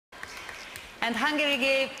And Hungary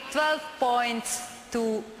gave 12 points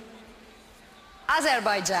to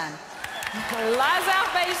Azerbaijan.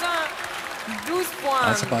 L'Azerbaïjan, 12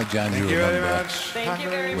 points. Azerbaijan, you Thank you very remember, much. Thank you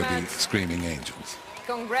very with much. the Screaming Angels.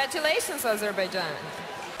 Congratulations, Azerbaijan.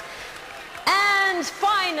 And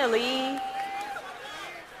finally,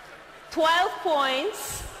 12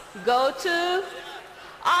 points go to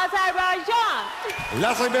Azerbaijan.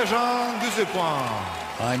 L'Azerbaïjan, 12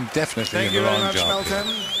 points. I'm definitely Thank in you the very wrong much, job here.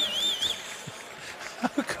 Melton.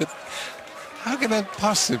 How can I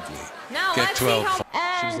possibly Now get let's see 12 how. points?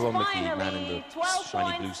 She was And the one with the finally, man in the 12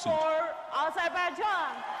 shiny blue points suit. for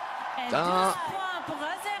Azerbaijan. And 12 points for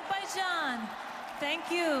Azerbaijan.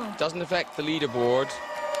 Thank you. Doesn't affect the leaderboard.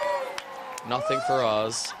 Nothing for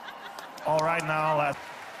us. All right, now let's.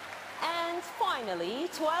 And finally,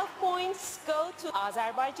 12 points go to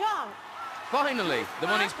Azerbaijan. Finally, the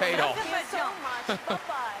money's paid off. Thank you so much.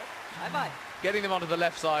 Bye-bye. Bye-bye. Getting them onto the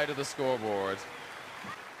left side of the scoreboard.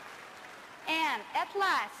 And at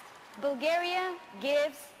last, Bulgaria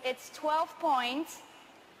gives its 12 points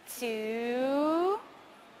to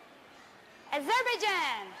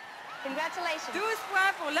Azerbaijan. Congratulations. 12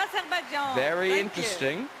 points for l'Azerbaïdjan. Very Thank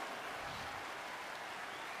interesting.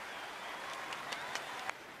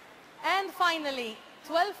 And finally,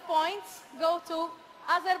 12 points go to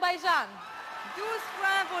Azerbaijan. 12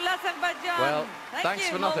 points for l'Azerbaïdjan. Well, Thank thanks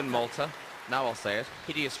you, for nothing, Malta. Now I'll say it.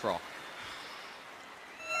 Hideous frock.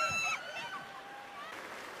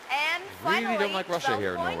 And Really finally, don't like Russia 12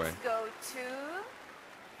 here in points Norway. go to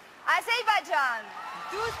Azerbaijan.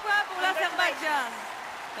 12 points for l'Azerbaïdjan.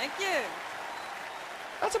 Thank you.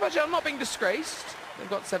 Azerbaijan not being disgraced. They've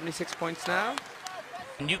got 76 points now.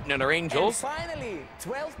 Newton and her Angels. And finally,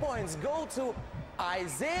 12 points go to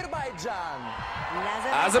Azerbaijan.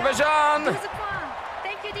 Azerbaijan! 12 points.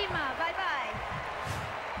 Thank you, Dima. Bye-bye.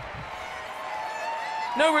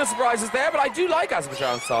 No real surprises there, but I do like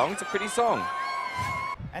Azerbaijan's song. It's a pretty song.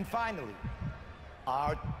 And finally,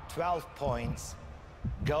 our 12 points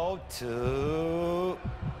go to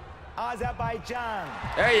Azerbaijan.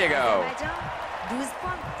 There you go. Azerbaijan, 12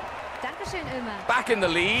 points. Dankeschön, Ömer. Back in the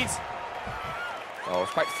lead. Oh,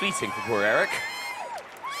 it's quite fleeting for poor Eric.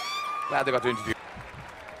 Glad they got to interview.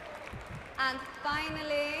 And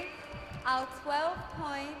finally, our 12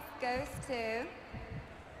 points goes to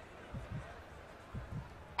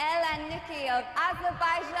Ella Nuki of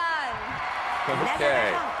Azerbaijan. Okay.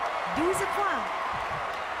 12 points.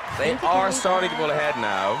 They are starting to pull ahead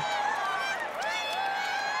now.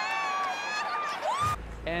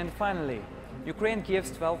 And finally, Ukraine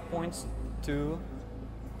gives 12 points to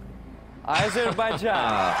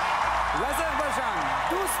Azerbaijan. Azerbaijan,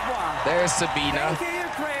 12 points. There's Sabina. Thank you,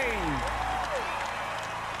 Ukraine.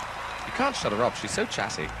 You can't shut her up. She's so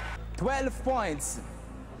chatty. 12 points.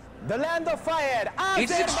 The land of fire.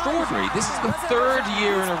 It's extraordinary. This is the third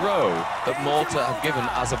year in a row that Malta have given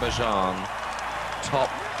Azerbaijan top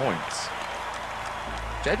points.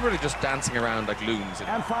 Generally just dancing around like loons.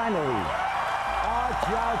 And finally, our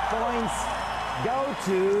 12 points go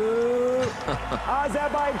to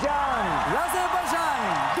Azerbaijan. Azerbaijan,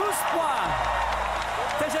 12 points.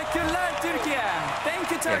 Teşekkürler Türkiye.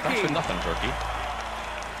 Thank you, Yeah, thanks Turkey. for nothing, Turkey.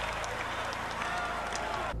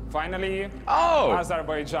 Finally, Oh!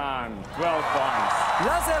 Azerbaijan, 12 points.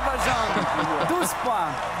 Azerbaijan, 12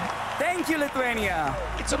 points. Thank you, Lithuania.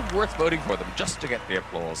 It's sort of worth voting for them just to get the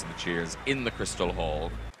applause and the cheers in the Crystal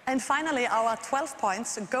Hall. And finally, our 12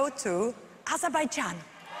 points go to Azerbaijan.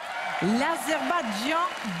 L'Azerbaïdjan,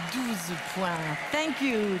 12 points. Thank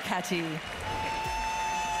you, Cathy.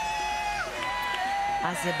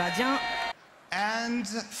 Azerbaijan. And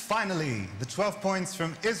finally, the 12 points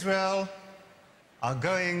from Israel are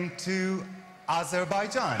going to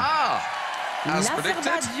Azerbaijan. Ah! As predicted.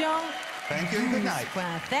 L'Azerbaïdjan, Thank you and good night.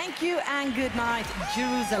 points. Thank you and good night,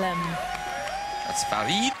 Jerusalem. That's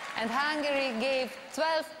Farid. And Hungary gave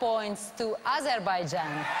 12 points to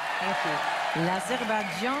Azerbaijan. Thank you.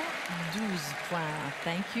 L'Azerbaïdjan, 12 points.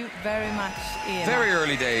 Thank you very much, Eva. Very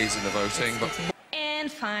early days in the voting, but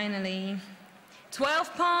And finally,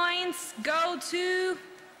 12 points go to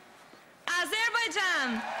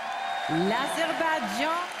Azerbaijan.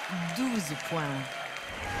 L'Azerbaïdjan, 12 points.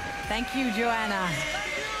 Thank you, Joanna.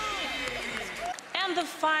 And the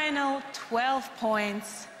final 12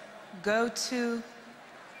 points go to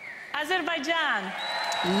Azerbaijan.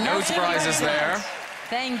 no surprises there.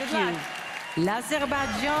 Thank Good you. luck.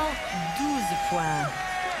 L'Azerbaïdjan, 12 points.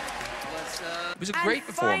 It was a great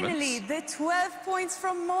performance. Finally, the 12 points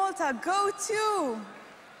from Malta go to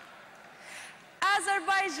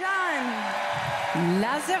Azerbaijan.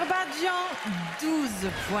 L'Azerbaïdjan,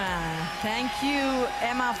 12 points. Thank you,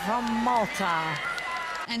 Emma from Malta.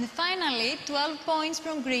 And finally, 12 points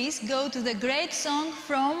from Greece go to the great song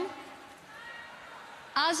from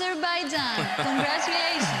Azerbaijan.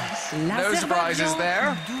 Congratulations. No surprises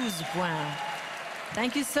there. 12 points.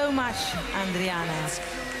 Thank you so much, Adriana.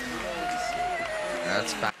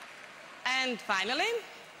 That's fine. And finally,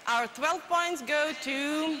 our 12 points go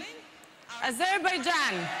to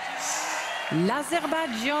Azerbaijan.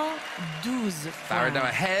 L'Azerbaïdjan, 12 Farah now points.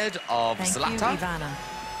 ahead of Thank Zlata. you, Ivana.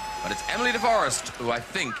 But it's Emily DeForest who I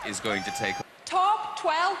think is going to take. Top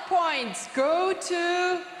 12 points go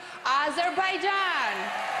to Azerbaijan.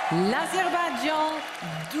 L'Azerbaïdjan,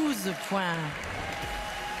 12 points.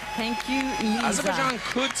 Thank you, Lisa. Azerbaijan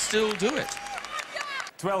could still do it.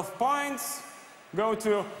 12 points go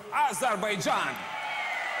to Azerbaijan.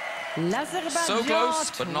 L'Azerbaïdjan, So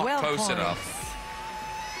close, but not 12 close points. enough.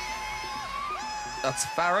 That's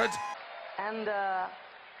Farad. And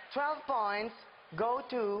 12 points go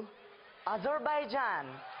to Azerbaijan.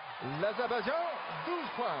 L'Azerbaïdjan, 12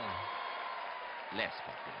 points. Less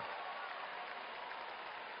popular.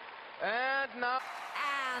 And now...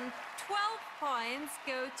 And 12 points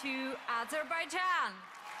go to Azerbaijan.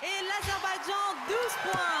 Et l'Azerbaïdjan, 12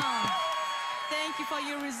 points. Thank you for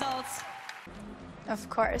your results. Of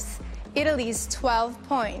course, Italy's 12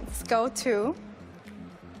 points go to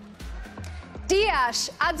Diash,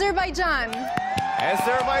 Azerbaijan.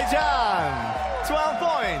 Azerbaijan, 12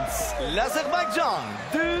 points. L'Azerbaïdjan,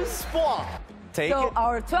 12 points. Take So it.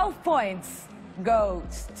 our 12 points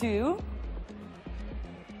goes to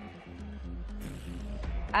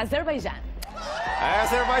Azerbaijan.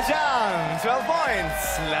 Azerbaijan, 12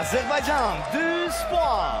 points. L'Azerbaïdjan, 12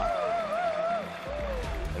 points.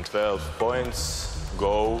 And 12 points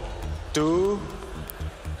go to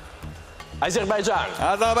Azerbaijan.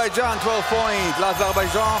 Azerbaijan, 12 points.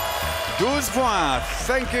 L'Azerbaïdjan, 12 points.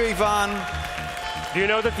 Thank you, Ivan. Do you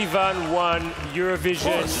know that Ivan won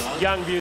Eurovision Young Music?